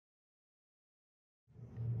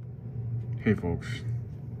Hey folks,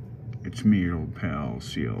 it's me, your old pal,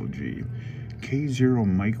 CLG. K0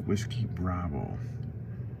 Mike Whiskey Bravo.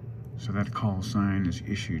 So that call sign is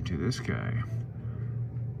issued to this guy.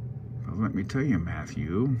 But let me tell you,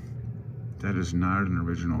 Matthew, that is not an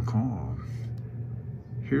original call.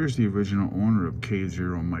 Here's the original owner of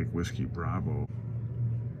K0 Mike Whiskey Bravo.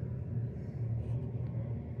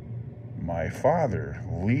 My father,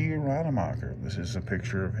 Lee Rademacher. This is a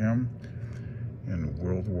picture of him in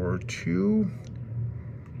World War II.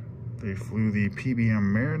 They flew the PBM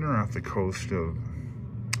Mariner off the coast of,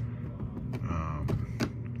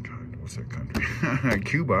 God, what's that country?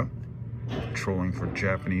 Cuba, patrolling for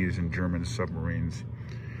Japanese and German submarines.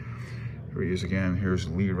 Here he is again. Here's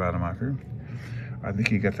Lee Rademacher. I think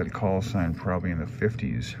he got that call sign probably in the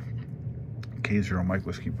 50s. K0 Mike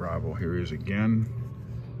Whiskey Bravo. Here he is again.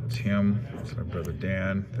 That's him. That's my brother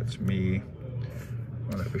Dan. That's me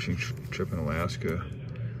on a fishing trip in Alaska.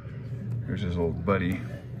 Here's his old buddy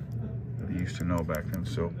that he used to know back then.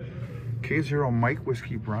 So K0 Mike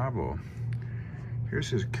Whiskey Bravo. Here's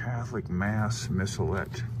his Catholic Mass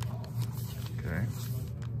Missalette. Okay.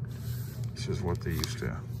 This is what they used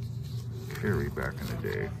to carry back in the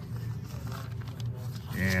day.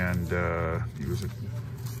 And he was a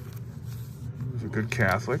good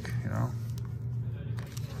Catholic, you know.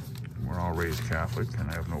 We're all raised Catholic, and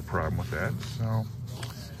I have no problem with that. So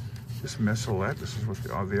this Missalette, this is what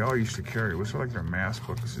they all used to carry. It was like their mass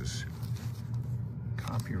book. This is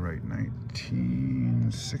copyright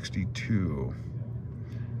 1962.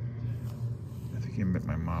 I think he met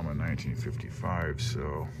my mom in 1955.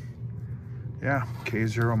 So yeah,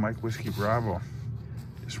 K0 Mike Whiskey Bravo.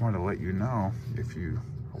 Just wanted to let you know, if you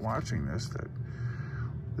are watching this, that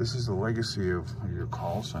this is the legacy of where your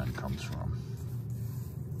call sign comes from.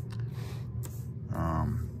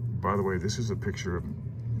 By the way, this is a picture of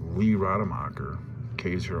Lee Rademacher,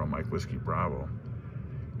 K0 Mike Whiskey Bravo,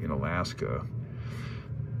 in Alaska.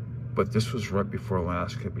 But this was right before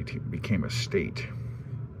Alaska became a state.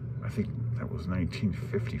 I think that was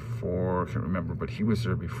 1954, I can't remember, but he was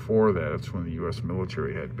there before that. That's when the U.S.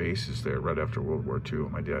 military had bases there, right after World War II.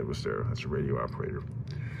 My dad was there, that's a radio operator.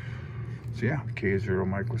 So yeah, K0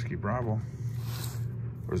 Mike Whiskey Bravo.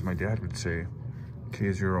 Or as my dad would say,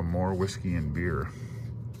 K0 more whiskey and beer.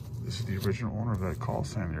 This is the original owner of that call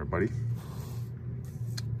sign there, buddy.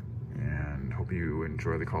 And hope you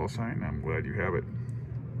enjoy the call sign. I'm glad you have it.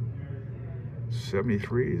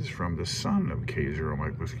 73s from the son of K0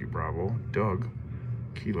 Mike Whiskey Bravo, Doug,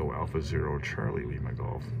 Kilo Alpha Zero Charlie Lima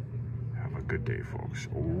Golf. Have a good day, folks.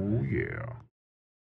 Oh, yeah.